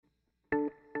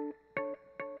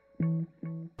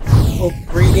Well,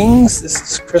 greetings. This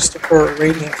is Christopher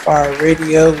Radiant Fire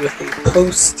Radio with a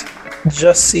post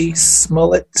Jussie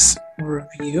Smollett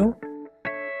review.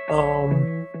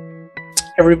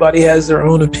 Everybody has their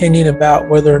own opinion about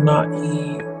whether or not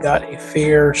he got a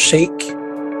fair shake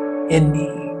in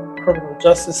the criminal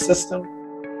justice system.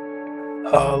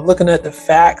 Looking at the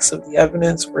facts of the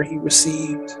evidence, where he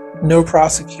received no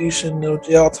prosecution, no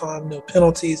jail time, no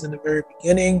penalties in the very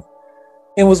beginning,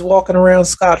 and was walking around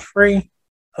scot-free.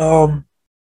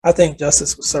 I think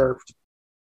justice was served.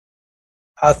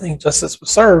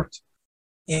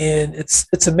 And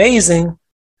it's amazing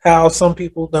how some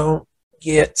people don't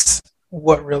get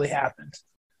what really happened.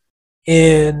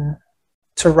 And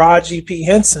Taraji P.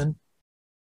 Henson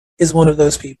is one of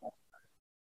those people.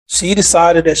 She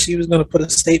decided that she was going to put a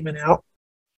statement out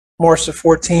March the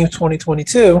 14th,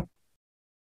 2022.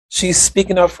 She's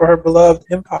speaking up for her beloved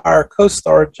Empire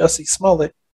co-star Jussie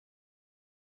Smollett.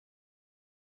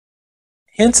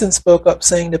 Henson spoke up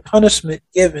saying the punishment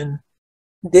given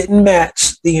didn't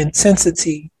match the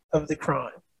intensity of the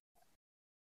crime.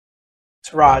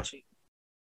 Taraji.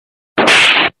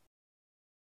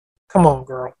 Come on,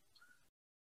 girl.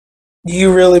 Do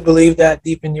you really believe that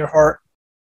deep in your heart?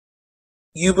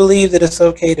 You believe that it's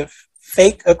okay to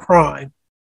fake a crime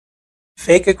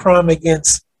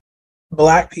against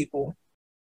Black people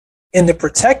in the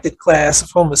protected class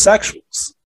of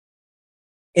homosexuals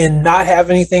and not have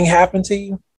anything happen to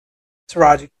you?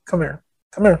 Taraji, come here.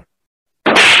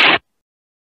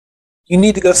 You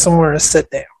need to go somewhere and sit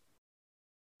down.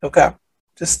 Okay?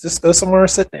 Just go somewhere and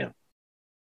sit down.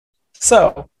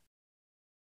 So,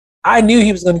 I knew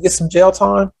he was going to get some jail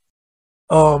time.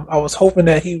 I was hoping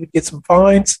that he would get some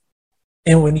fines.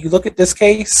 And when you look at this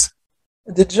case,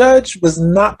 the judge was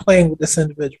not playing with this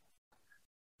individual.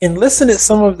 And listen to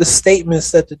some of the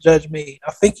statements that the judge made.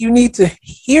 I think you need to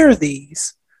hear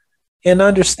these and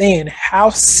understand how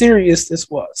serious this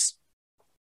was.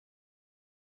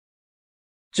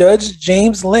 Judge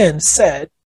James Lynn said,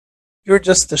 "You're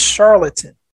just a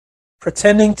charlatan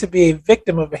pretending to be a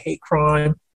victim of a hate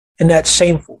crime, and that's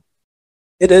shameful."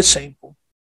 It is shameful.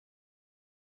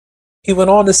 He went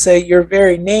on to say, "Your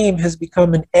very name has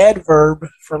become an adverb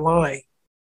for lying.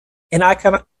 And I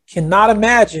cannot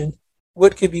imagine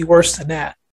what could be worse than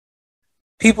that.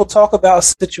 People talk about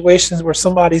situations where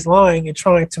somebody's lying and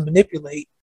trying to manipulate,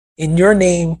 and your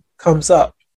name comes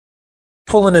up.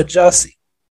 Pulling a Jussie.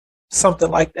 Something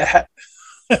like that."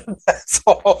 That's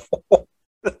awful.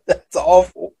 That's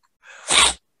awful.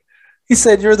 He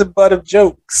said, "You're the butt of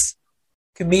jokes.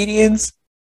 Comedians,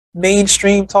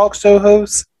 mainstream talk show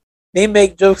hosts, they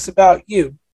make jokes about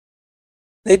you.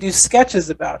 They do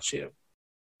sketches about you.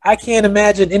 I can't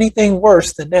imagine anything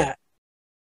worse than that.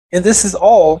 And this is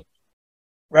all,"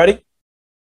 ready?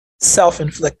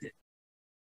 "self-inflicted.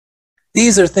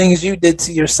 These are things you did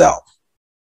to yourself.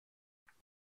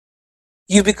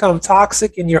 You become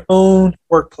toxic in your own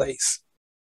workplace.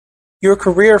 Your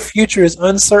career future is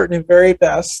uncertain at very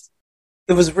best.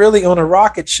 It was really on a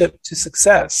rocket ship to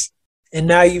success, and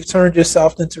now you've turned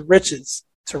yourself into riches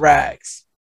to rags."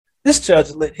 This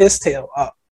judge lit his tail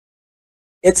up.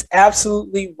 It's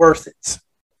absolutely worth it.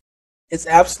 It's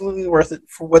absolutely worth it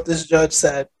for what this judge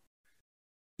said.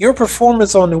 "Your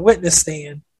performance on the witness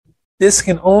stand, this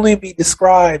can only be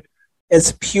described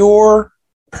as pure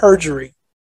perjury.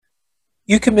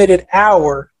 You committed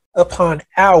hour upon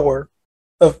hour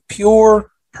of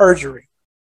pure perjury."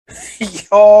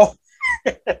 Y'all,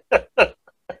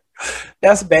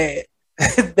 that's bad.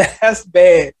 That's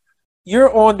bad.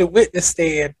 You're on the witness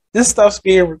stand. This stuff's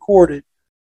being recorded,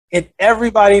 and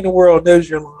everybody in the world knows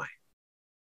you're lying.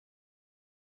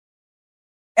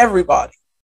 Everybody.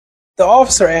 The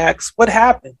officer asks, "What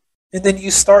happened?" And then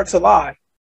you start to lie.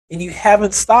 And you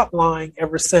haven't stopped lying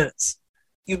ever since.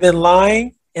 You've been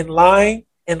lying and lying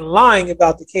and lying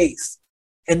about the case.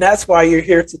 And that's why you're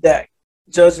here today,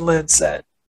 Judge Lynn said.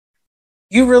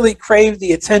 You really craved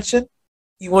the attention.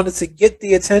 You wanted to get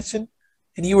the attention.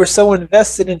 And you were so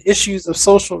invested in issues of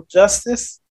social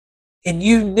justice. And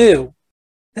you knew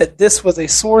that this was a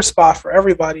sore spot for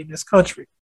everybody in this country.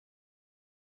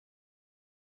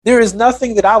 There is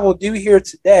nothing that I will do here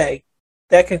today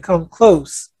that can come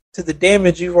close to the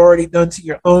damage you've already done to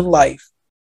your own life.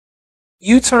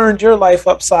 You turned your life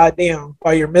upside down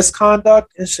by your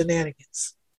misconduct and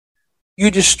shenanigans.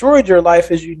 You destroyed your life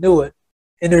as you knew it,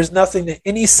 and there's nothing that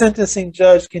any sentencing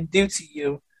judge can do to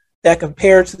you that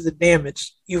compared to the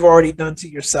damage you've already done to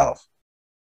yourself."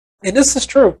 And this is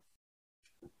true.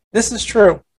 This is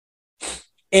true.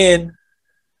 And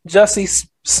Jussie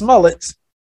Smollett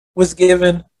was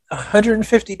given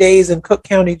 150 days in Cook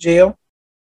County Jail,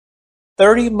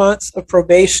 30 months of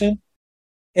probation,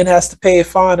 and has to pay a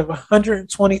fine of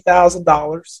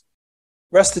 $120,000,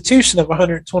 restitution of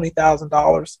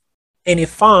 $120,000, and a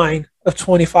fine of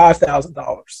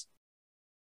 $25,000.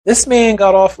 This man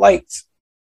got off light.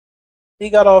 He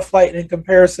got off light in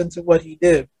comparison to what he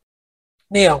did.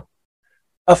 Now,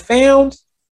 I found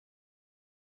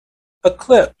a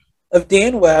clip of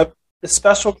Dan Webb, the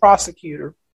special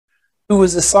prosecutor, who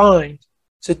was assigned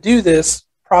to do this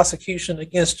prosecution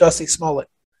against Jussie Smollett.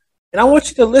 And I want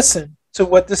you to listen to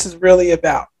what this is really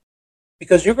about,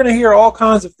 because you're going to hear all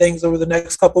kinds of things over the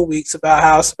next couple of weeks about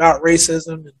how it's about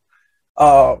racism and,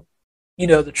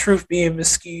 the truth being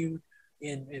miscued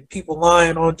and people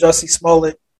lying on Jussie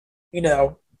Smollett.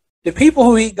 The people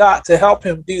who he got to help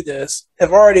him do this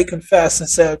have already confessed and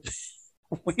said,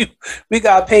 we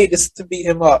got paid to beat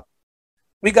him up.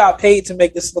 We got paid to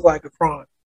make this look like a crime.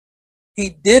 He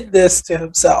did this to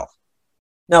himself.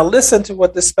 Now listen to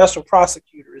what this special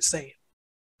prosecutor is saying,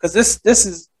 because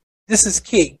this is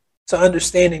key to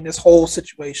understanding this whole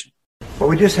situation. Well,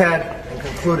 we just had and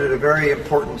concluded a very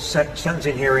important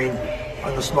sentencing hearing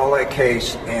on the Smollett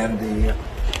case, and the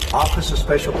Office of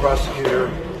Special Prosecutor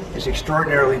is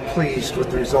extraordinarily pleased with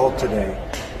the result today.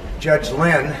 Judge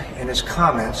Lynn, in his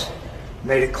comments,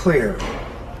 made it clear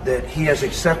that he has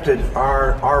accepted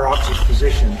our office's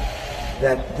position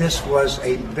that this was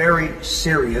a very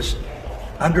serious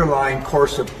underlying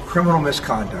course of criminal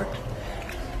misconduct,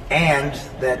 and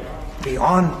that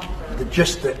beyond the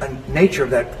nature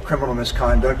of that criminal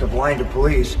misconduct of lying to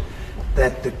police,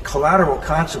 that the collateral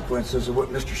consequences of what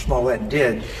Mr. Smollett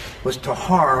did was to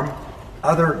harm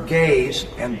other gays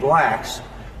and blacks,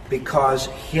 because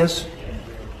his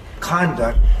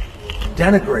conduct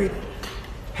denigrated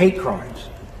hate crimes.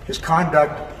 His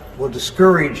conduct will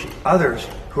discourage others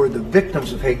who are the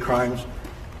victims of hate crimes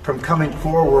from coming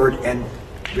forward and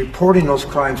reporting those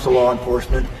crimes to law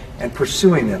enforcement and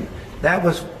pursuing them. That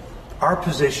was our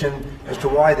position as to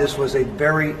why this was a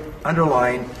very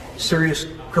underlying serious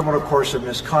criminal course of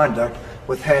misconduct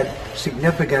which had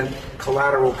significant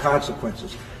collateral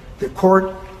consequences. The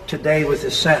court today, with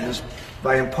this sentence,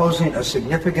 by imposing a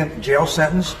significant jail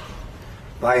sentence,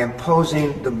 by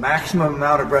imposing the maximum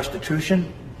amount of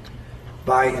restitution,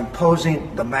 by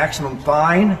imposing the maximum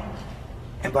fine,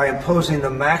 and by imposing the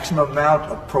maximum amount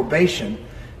of probation,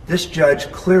 this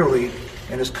judge clearly,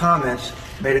 in his comments,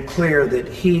 made it clear that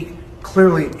he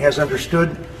clearly has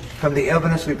understood from the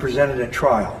evidence we presented at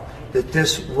trial that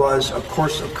this was a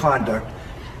course of conduct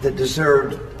that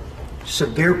deserved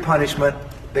severe punishment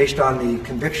based on the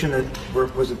conviction that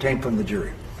was obtained from the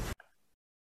jury.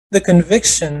 The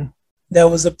conviction that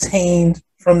was obtained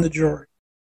from the jury.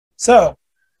 So,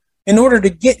 in order to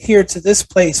get here to this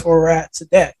place where we're at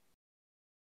today,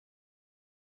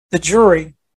 the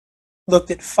jury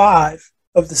looked at 5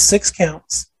 of the 6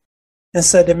 counts and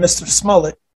said that Mr.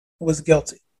 Smollett was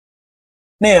guilty.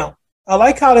 Now, I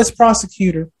like how this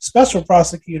special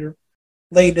prosecutor,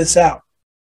 laid this out.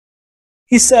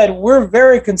 He said, we're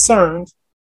very concerned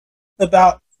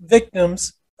about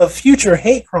victims of future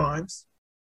hate crimes,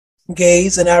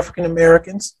 gays and African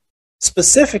Americans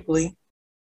specifically,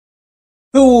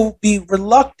 who will be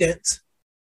reluctant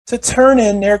to turn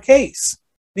in their case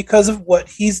because of what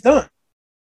he's done.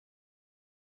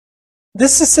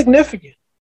 This is significant.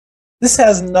 This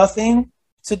has nothing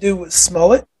to do with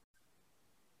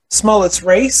Smollett's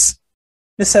race.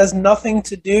 This has nothing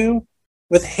to do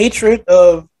with hatred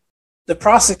of the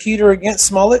prosecutor against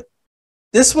Smollett.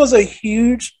 This was a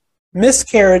huge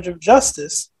miscarriage of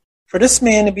justice for this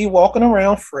man to be walking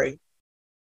around free.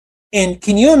 And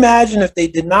can you imagine if they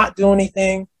did not do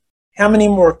anything, how many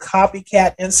more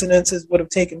copycat incidences would have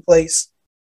taken place?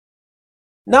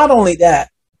 Not only that,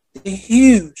 the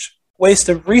huge waste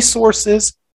of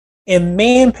resources and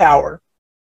manpower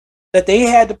that they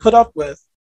had to put up with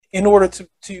in order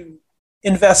to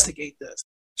investigate this.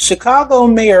 Chicago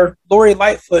Mayor Lori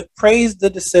Lightfoot praised the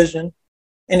decision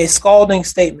in a scalding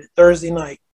statement Thursday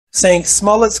night, saying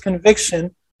Smollett's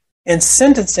conviction and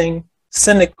sentencing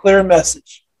send a clear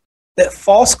message that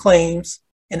false claims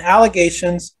and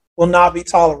allegations will not be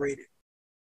tolerated.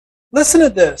 Listen to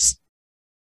this.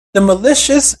 The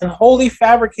malicious and wholly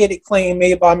fabricated claim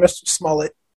made by Mr.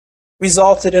 Smollett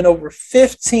resulted in over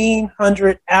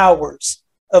 1,500 hours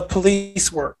of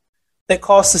police work that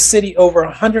cost the city over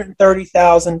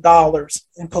 $130,000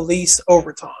 in police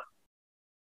overtime.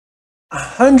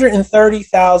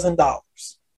 $130,000.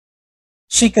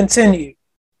 She continued,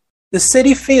 the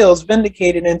city feels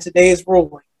vindicated in today's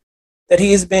ruling that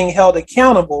he is being held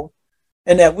accountable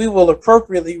and that we will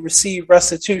appropriately receive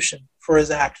restitution for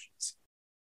his actions.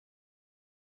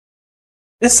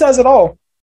 This says it all.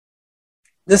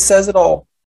 This says it all.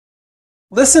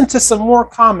 Listen to some more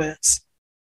comments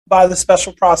by the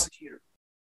special prosecutor.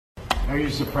 Are you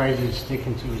surprised he's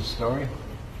sticking to his story?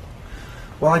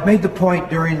 Well, I made the point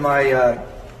during my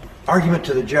argument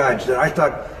to the judge that I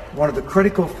thought one of the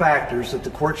critical factors that the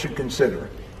court should consider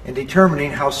in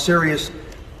determining how serious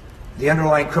the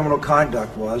underlying criminal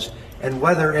conduct was and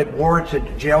whether it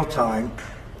warranted jail time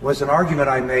was an argument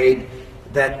I made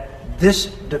that this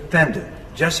defendant,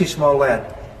 Jussie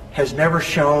Smollett, has never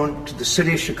shown to the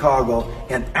city of Chicago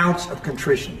an ounce of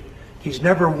contrition. He's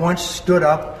never once stood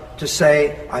up to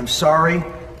say, I'm sorry.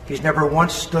 He's never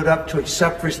once stood up to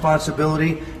accept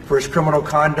responsibility for his criminal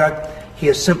conduct. He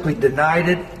has simply denied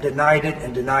it, denied it,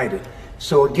 and denied it.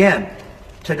 So again,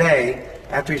 today,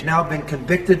 after he's now been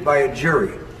convicted by a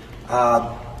jury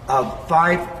of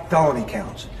 5 felony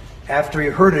counts, after he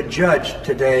heard a judge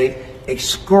today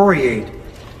excoriate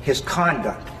his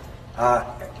conduct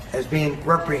as being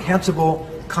reprehensible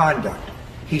conduct,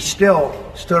 he still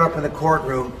stood up in the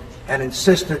courtroom and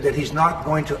insisted that he's not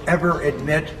going to ever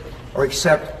admit or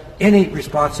accept any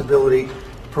responsibility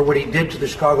for what he did to the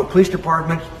Chicago Police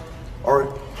Department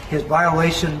or his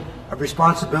violation of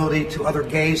responsibility to other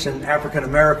gays and African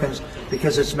Americans,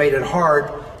 because it's made it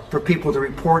hard for people to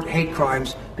report hate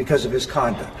crimes because of his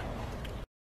conduct.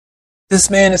 This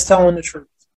man is telling the truth.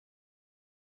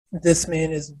 This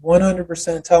man is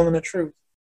 100% telling the truth.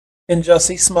 And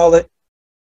Jussie Smollett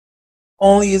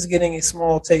only is getting a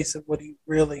small taste of what he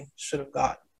really should have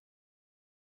gotten.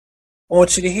 I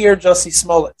want you to hear Jussie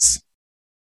Smollett's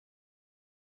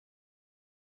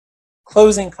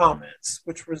closing comments,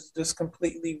 which was just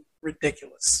completely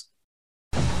ridiculous.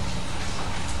 No,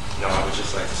 I would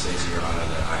just like to say to Your Honor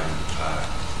that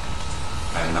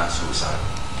I am not suicidal.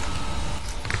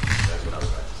 That's what I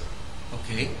would like to say.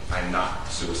 Okay. I am not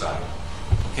suicidal.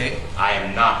 Okay. I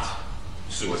am not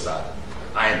suicidal.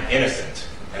 I am innocent,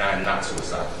 and I am not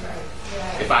suicidal.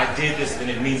 If I did this, then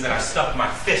it means that I stuck my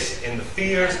fist in the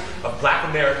fears of Black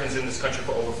Americans in this country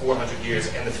for over 400 years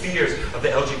and the fears of the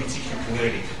LGBTQ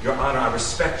community. Your Honor, I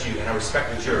respect you and I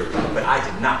respect the jury, but I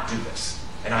did not do this.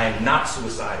 And I am not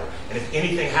suicidal. And if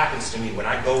anything happens to me when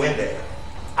I go in there,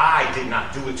 I did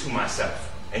not do it to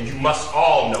myself. And you must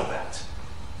all know that.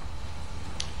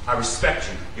 I respect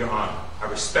you, Your Honor. I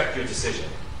respect your decision.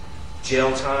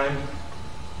 Jail time.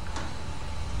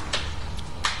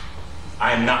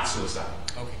 I am not suicidal.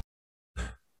 Okay.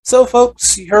 So,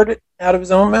 folks, you heard it out of his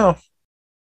own mouth.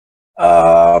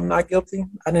 I'm not guilty.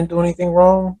 I didn't do anything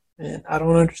wrong, and I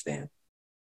don't understand.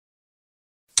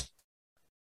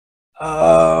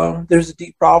 There's a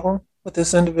deep problem with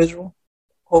this individual.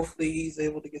 Hopefully, he's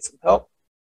able to get some help.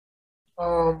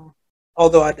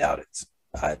 Although I doubt it.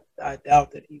 I doubt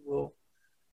that he will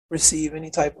receive any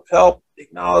type of help,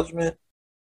 acknowledgement.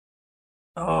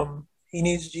 He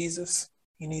needs Jesus.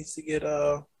 He needs to get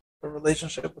a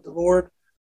relationship with the Lord.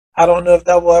 I don't know if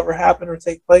that will ever happen or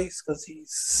take place because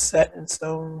he's set in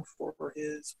stone for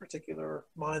his particular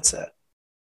mindset.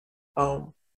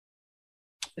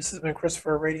 This has been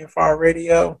Christopher Radiant Fire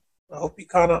Radio. I hope you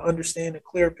kind of understand a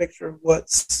clear picture of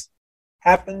what's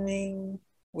happening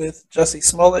with Jussie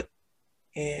Smollett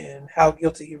and how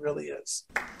guilty he really is.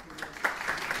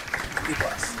 Be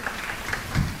blessed.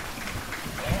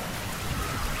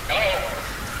 Hello?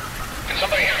 Can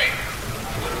somebody hear me?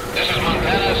 This is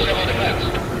Montana Civil Defense.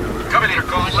 Company, you're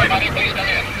calling Raven. Somebody please come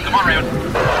in. Come on, Raven.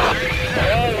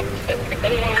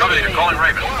 Company, you're calling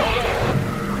Raven.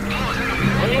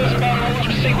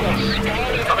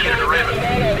 Company, you're Raven.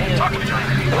 Talk to me, John.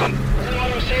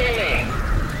 Anyone receiving me?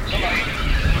 Somebody.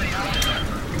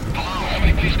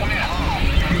 Somebody please come in.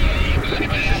 Is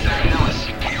anybody there?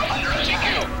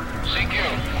 CQ.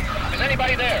 Is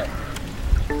anybody there?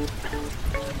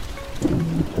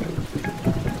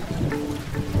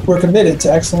 We're committed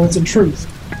to excellence and truth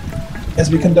as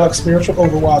we conduct spiritual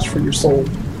overwatch for your soul.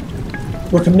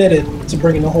 We're committed to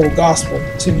bringing the whole gospel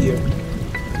to you.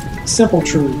 Simple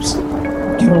truths,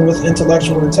 given with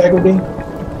intellectual integrity,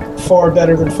 far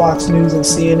better than Fox News and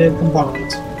CNN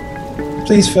combined.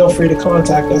 Please feel free to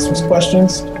contact us with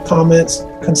questions, comments,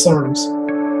 concerns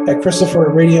at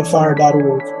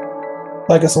christopher@radiantfire.org.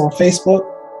 Like us on Facebook,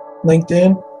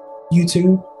 LinkedIn,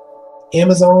 YouTube,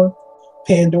 Amazon,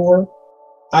 Pandora,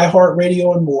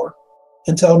 iHeartRadio, and more.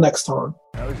 Until next time.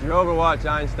 That was your Overwatch,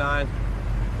 Einstein.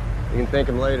 You can thank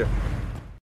him later.